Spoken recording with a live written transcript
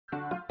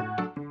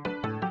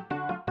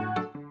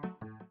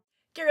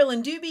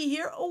Carolyn Dube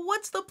here.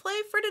 What's the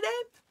play for today?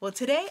 Well,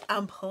 today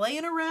I'm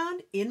playing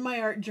around in my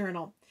art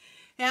journal.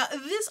 Now,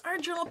 this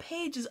art journal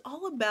page is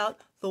all about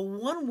the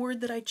one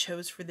word that I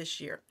chose for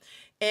this year.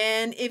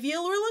 And if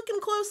you were looking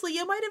closely,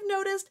 you might have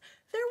noticed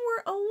there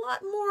was a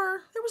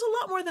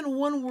lot more than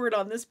one word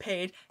on this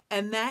page,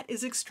 and that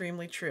is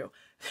extremely true.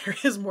 There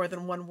is more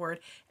than one word,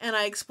 and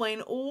I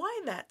explain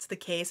why that's the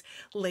case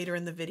later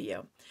in the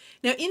video.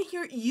 Now in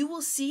here, you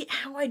will see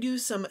how I do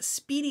some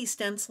speedy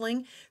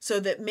stenciling so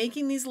that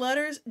making these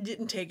letters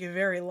didn't take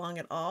very long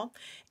at all.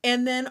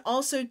 And then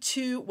also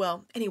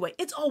anyway,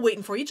 it's all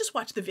waiting for you. Just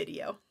watch the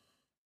video.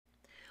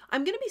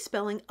 I'm going to be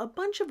spelling a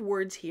bunch of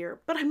words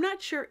here, but I'm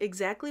not sure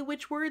exactly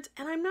which words,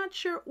 and I'm not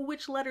sure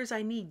which letters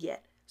I need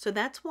yet. So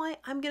that's why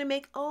I'm going to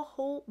make a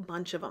whole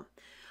bunch of them.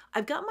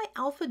 I've got my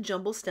alpha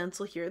jumble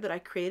stencil here that I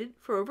created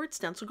for over at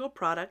StencilGirl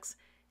Products,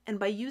 and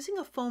by using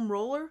a foam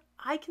roller,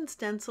 I can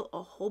stencil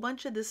a whole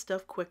bunch of this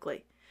stuff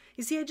quickly.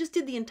 You see, I just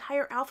did the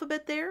entire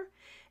alphabet there,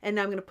 and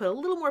now I'm going to put a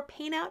little more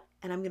paint out,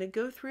 and I'm going to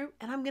go through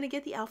and I'm going to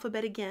get the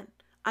alphabet again.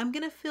 I'm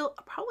going to fill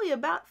probably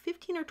about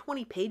 15 or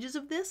 20 pages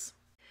of this,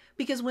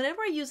 because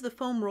whenever I use the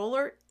foam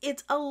roller,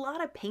 it's a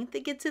lot of paint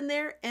that gets in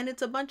there, and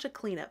it's a bunch of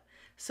cleanup.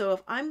 So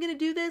if I'm going to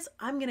do this,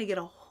 I'm going to get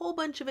a whole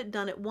bunch of it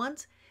done at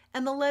once,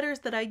 and the letters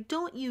that I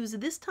don't use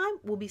this time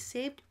will be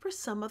saved for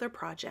some other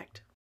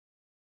project.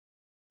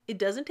 It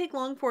doesn't take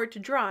long for it to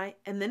dry,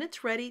 and then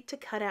it's ready to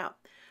cut out.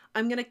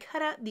 I'm going to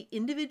cut out the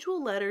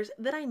individual letters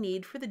that I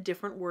need for the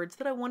different words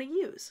that I want to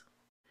use.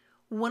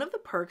 One of the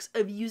perks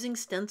of using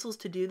stencils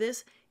to do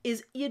this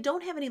is you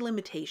don't have any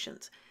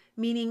limitations,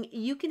 meaning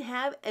you can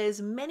have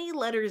as many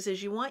letters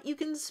as you want, you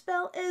can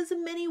spell as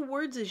many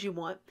words as you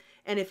want,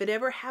 and if it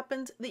ever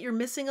happens that you're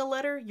missing a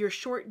letter, you're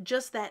short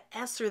just that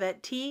S or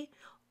that T,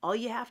 all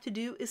you have to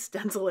do is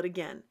stencil it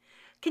again.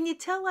 Can you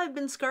tell I've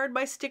been scarred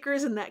by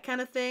stickers and that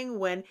kind of thing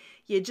when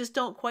you just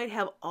don't quite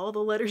have all the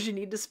letters you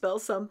need to spell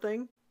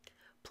something?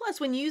 Plus,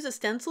 when you use a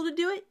stencil to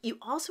do it, you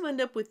also end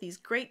up with these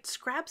great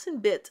scraps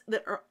and bits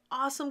that are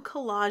awesome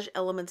collage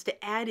elements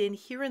to add in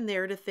here and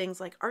there to things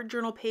like art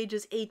journal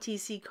pages,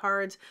 ATC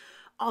cards,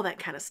 all that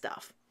kind of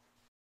stuff.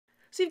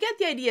 So you've got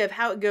the idea of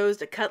how it goes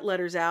to cut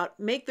letters out,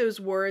 make those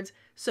words,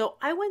 so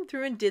I went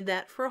through and did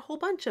that for a whole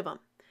bunch of them.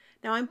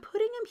 Now I'm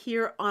putting them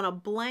here on a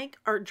blank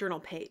art journal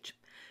page.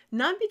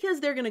 Not because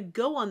they're going to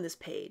go on this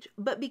page,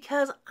 but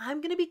because I'm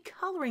going to be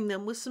coloring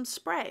them with some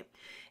spray.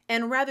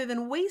 And rather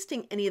than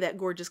wasting any of that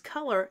gorgeous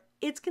color,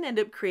 it's going to end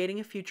up creating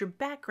a future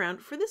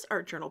background for this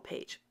art journal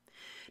page.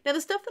 Now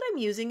the stuff that I'm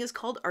using is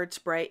called Art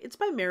Spray. It's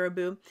by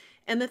Marabou.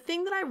 And the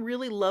thing that I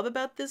really love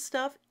about this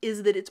stuff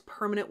is that it's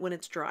permanent when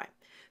it's dry.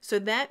 So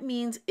that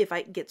means if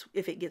it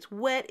gets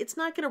wet, it's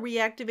not going to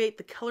reactivate,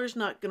 the color's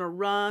not going to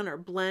run or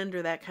blend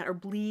or that kind, or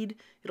bleed.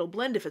 It'll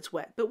blend if it's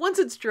wet. But once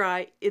it's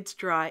dry,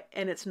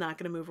 and it's not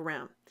going to move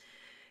around.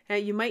 Now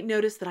you might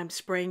notice that I'm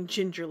spraying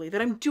gingerly,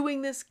 that I'm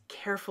doing this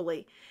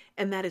carefully,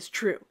 and that is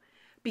true.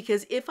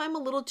 Because if I'm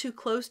a little too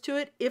close to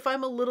it, if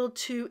I'm a little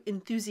too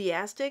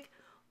enthusiastic,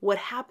 what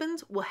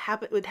would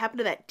happen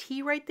to that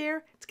T right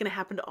there, it's going to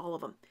happen to all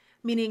of them,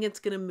 meaning it's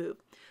going to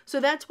move. So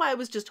that's why I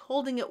was just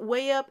holding it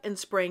way up and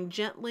spraying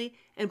gently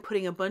and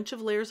putting a bunch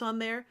of layers on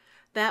there.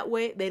 That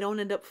way they don't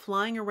end up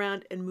flying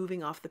around and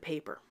moving off the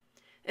paper.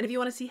 And if you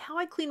want to see how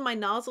I clean my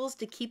nozzles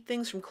to keep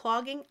things from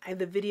clogging, I have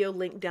the video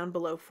linked down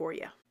below for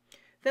you.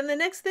 Then the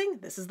next thing,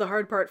 this is the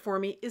hard part for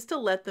me, is to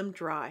let them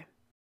dry.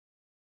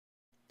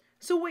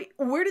 So wait,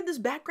 where did this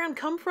background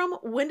come from?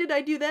 When did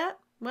I do that?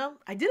 Well,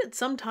 I did it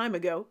some time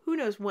ago, who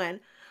knows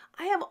when.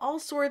 I have all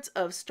sorts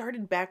of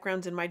started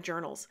backgrounds in my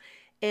journals.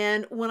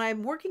 And when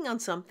I'm working on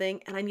something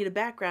and I need a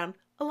background,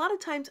 a lot of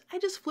times I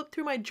just flip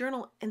through my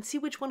journal and see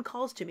which one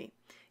calls to me.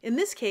 In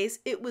this case,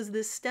 it was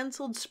this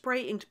stenciled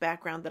spray inked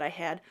background that I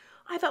had.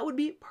 I thought would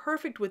be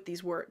perfect with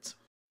these words.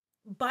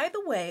 By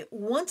the way,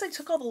 once I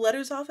took all the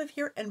letters off of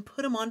here and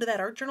put them onto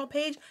that art journal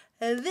page,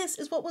 this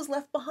is what was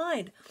left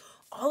behind.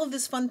 All of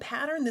this fun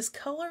pattern, this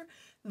color,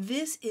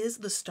 this is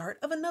the start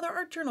of another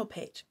art journal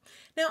page.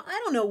 Now, I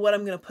don't know what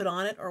I'm going to put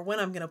on it or when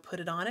I'm going to put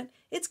it on it.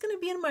 It's going to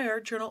be in my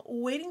art journal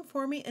waiting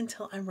for me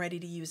until I'm ready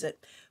to use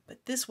it.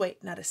 But this way,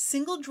 not a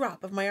single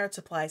drop of my art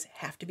supplies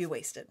have to be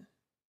wasted.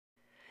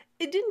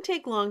 It didn't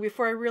take long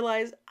before I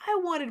realized I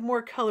wanted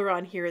more color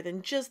on here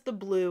than just the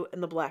blue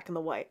and the black and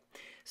the white.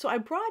 So I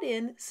brought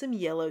in some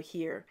yellow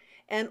here.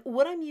 And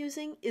what I'm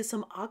using is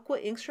some aqua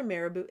inks from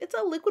Marabou. It's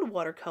a liquid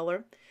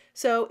watercolor.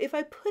 So if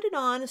I put it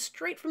on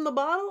straight from the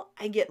bottle,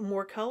 I get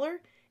more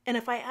color. And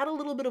if I add a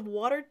little bit of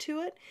water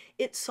to it,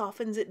 it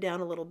softens it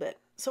down a little bit.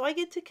 So I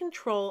get to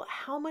control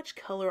how much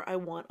color I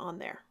want on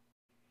there.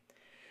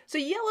 So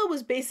yellow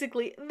was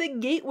basically the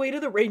gateway to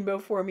the rainbow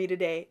for me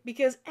today,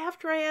 because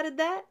after I added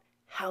that,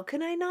 how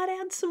can I not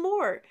add some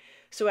more?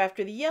 So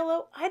after the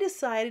yellow, I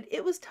decided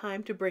it was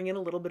time to bring in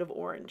a little bit of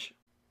orange.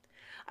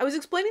 I was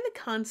explaining the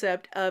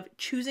concept of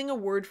choosing a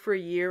word for a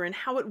year and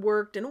how it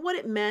worked and what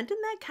it meant and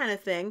that kind of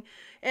thing.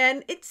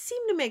 And it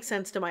seemed to make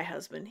sense to my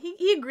husband.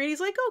 He agreed. He's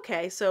like,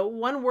 okay, so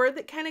one word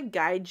that kind of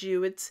guides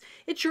you. It's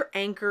your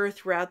anchor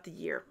throughout the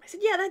year. I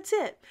said, yeah, that's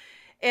it.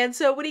 And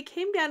so when he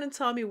came down and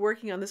saw me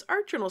working on this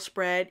art journal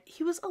spread,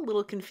 he was a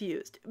little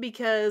confused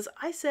because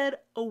I said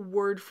a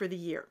word for the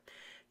year.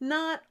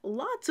 Not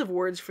lots of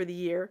words for the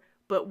year,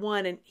 but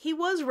one, and he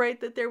was right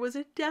that there was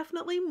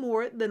definitely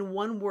more than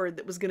one word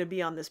that was going to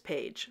be on this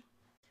page.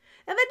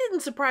 And that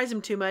didn't surprise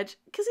him too much,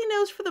 because he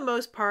knows for the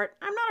most part,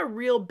 I'm not a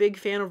real big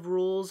fan of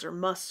rules or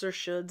musts or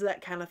shoulds,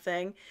 that kind of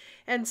thing.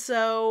 And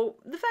so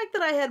the fact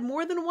that I had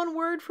more than one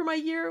word for my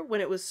year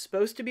when it was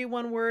supposed to be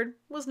one word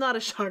was not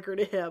a shocker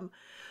to him.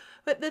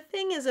 But the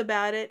thing is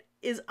about it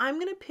is I'm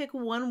going to pick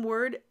one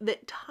word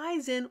that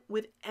ties in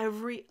with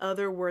every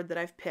other word that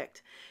I've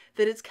picked.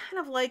 That it's kind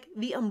of like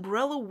the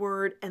umbrella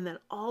word and then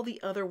all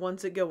the other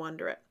ones that go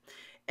under it.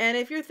 And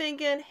if you're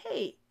thinking,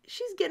 hey,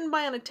 she's getting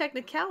by on a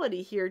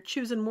technicality here,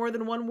 choosing more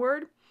than one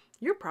word,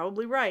 you're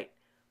probably right.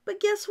 But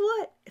guess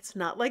what? It's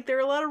not like there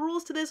are a lot of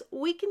rules to this.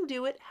 We can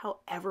do it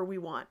however we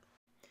want.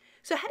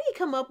 So how do you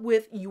come up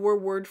with your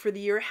word for the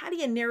year? How do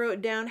you narrow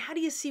it down? How do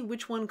you see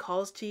which one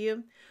calls to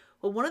you?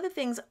 Well, one of the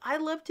things I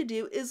love to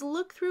do is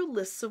look through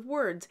lists of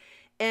words.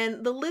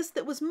 And the list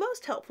that was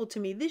most helpful to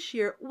me this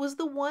year was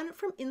the one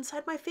from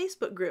inside my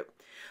Facebook group.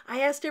 I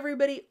asked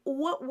everybody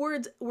what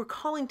words were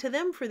calling to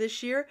them for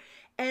this year,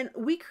 and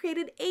we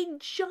created a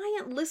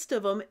giant list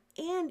of them,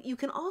 and you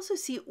can also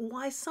see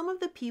why some of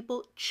the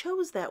people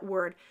chose that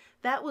word.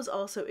 That was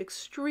also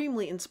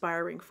extremely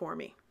inspiring for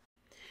me.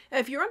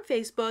 If you're on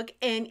Facebook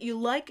and you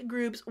like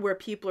groups where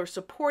people are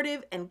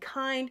supportive and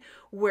kind,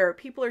 where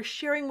people are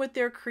sharing what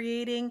they're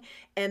creating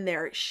and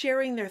they're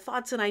sharing their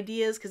thoughts and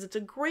ideas, because it's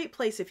a great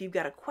place if you've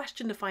got a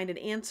question to find an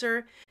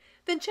answer,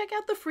 then check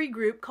out the free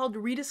group called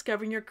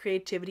Rediscovering Your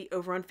Creativity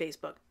over on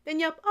Facebook. And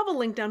yep, I'll have a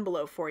link down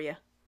below for you.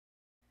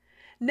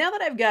 Now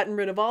that I've gotten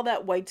rid of all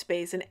that white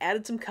space and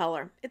added some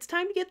color, it's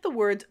time to get the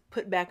words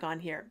put back on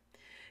here.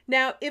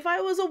 Now, if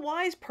I was a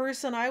wise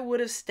person, I would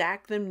have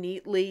stacked them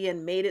neatly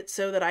and made it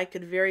so that I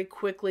could very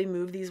quickly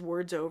move these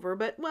words over,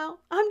 but, well,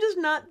 I'm just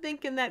not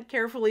thinking that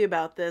carefully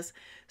about this,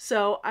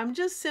 so I'm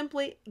just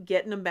simply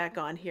getting them back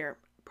on here.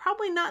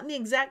 Probably not in the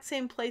exact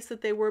same place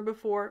that they were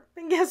before,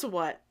 and guess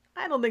what?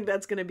 I don't think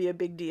that's going to be a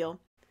big deal.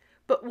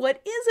 But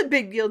what is a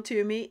big deal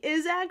to me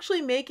is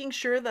actually making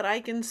sure that I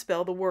can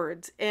spell the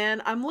words,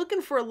 and I'm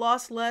looking for a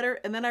lost letter,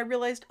 and then I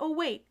realized, oh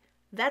wait,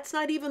 that's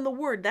not even the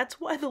word. That's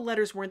why the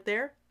letters weren't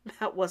there.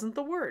 That wasn't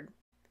the word.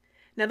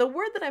 Now the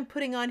word that I'm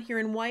putting on here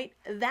in white,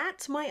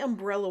 that's my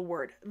umbrella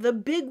word. The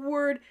big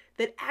word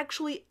that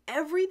actually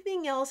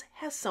everything else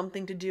has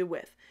something to do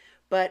with.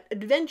 But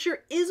adventure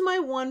is my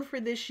one for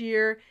this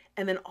year,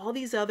 and then all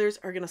these others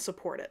are going to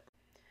support it.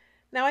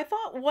 Now I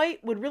thought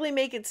white would really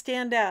make it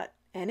stand out,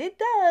 and it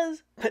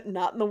does, but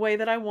not in the way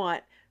that I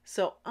want.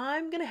 So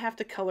I'm going to have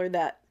to color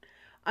that.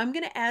 I'm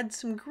going to add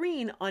some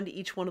green onto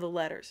each one of the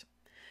letters.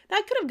 Now,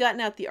 I could have gotten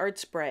out the art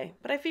spray,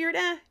 but I figured,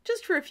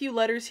 just for a few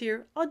letters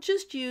here, I'll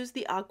just use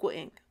the aqua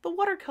ink, the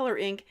watercolor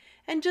ink,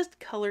 and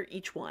just color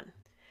each one.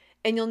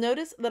 And you'll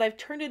notice that I've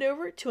turned it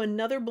over to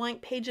another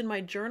blank page in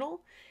my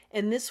journal,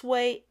 and this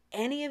way,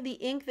 any of the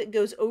ink that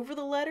goes over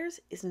the letters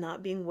is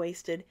not being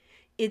wasted.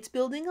 It's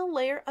building a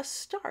layer, a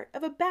start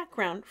of a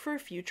background for a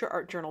future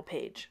art journal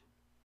page.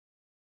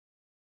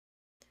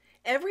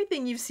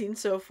 Everything you've seen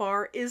so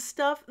far is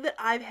stuff that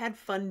I've had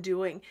fun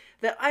doing,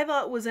 that I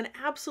thought was an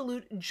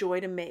absolute joy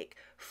to make,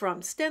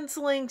 from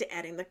stenciling to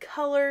adding the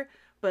color,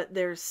 but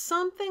there's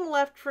something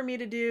left for me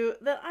to do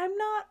that I'm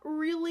not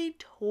really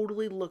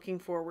totally looking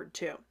forward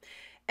to,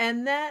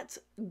 and that's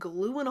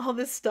gluing all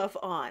this stuff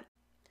on.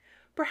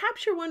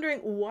 Perhaps you're wondering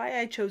why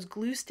I chose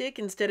glue stick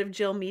instead of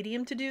gel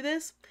medium to do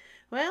this.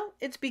 Well,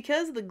 it's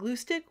because the glue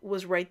stick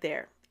was right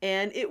there,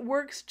 and it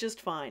works just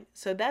fine,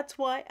 so that's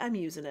why I'm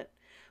using it.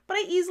 But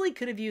I easily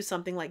could have used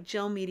something like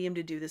gel medium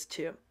to do this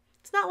too.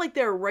 It's not like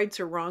there are rights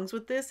or wrongs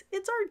with this,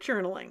 it's art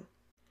journaling.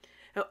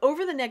 Now,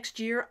 over the next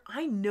year,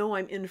 I know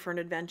I'm in for an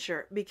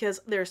adventure because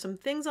there are some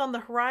things on the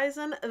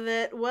horizon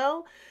that,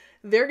 well,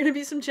 there are going to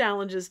be some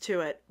challenges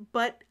to it,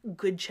 but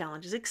good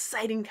challenges,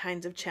 exciting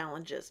kinds of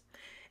challenges.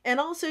 And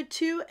also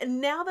too,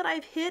 now that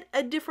I've hit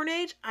a different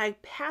age, I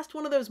passed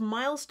one of those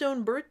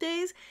milestone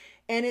birthdays,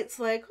 and it's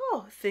like,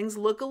 oh, things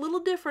look a little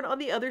different on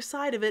the other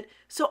side of it,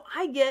 so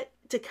I get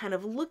to kind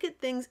of look at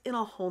things in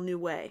a whole new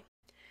way.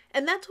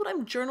 And that's what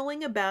I'm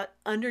journaling about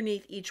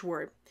underneath each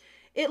word.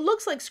 It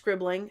looks like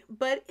scribbling,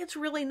 but it's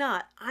really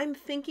not. I'm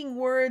thinking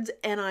words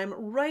and I'm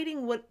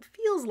writing what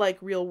feels like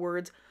real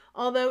words,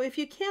 although if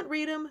you can't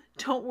read them,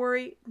 don't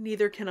worry,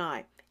 neither can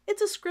I.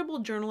 It's a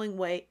scribble journaling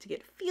way to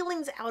get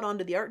feelings out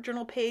onto the art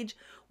journal page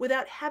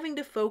without having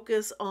to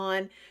focus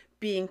on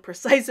being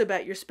precise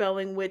about your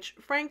spelling, which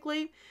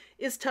frankly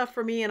is tough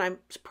for me, and I'm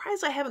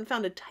surprised I haven't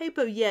found a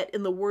typo yet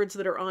in the words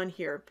that are on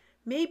here.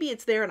 Maybe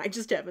it's there and I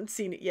just haven't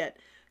seen it yet,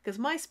 because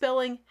my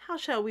spelling, how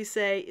shall we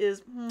say,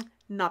 is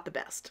not the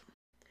best.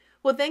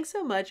 Well, thanks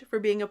so much for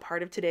being a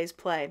part of today's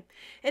play.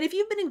 And if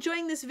you've been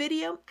enjoying this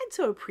video, I'd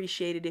so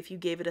appreciate it if you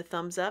gave it a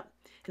thumbs up.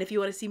 And if you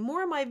want to see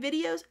more of my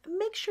videos,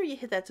 make sure you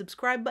hit that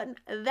subscribe button.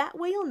 That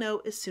way you'll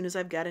know as soon as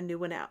I've got a new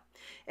one out.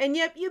 And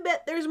yep, you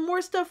bet there's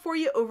more stuff for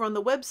you over on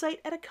the website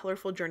at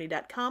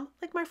acolorfuljourney.com,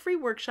 like my free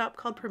workshop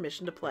called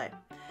Permission to Play.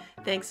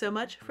 Thanks so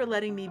much for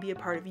letting me be a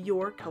part of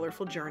your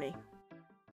colorful journey.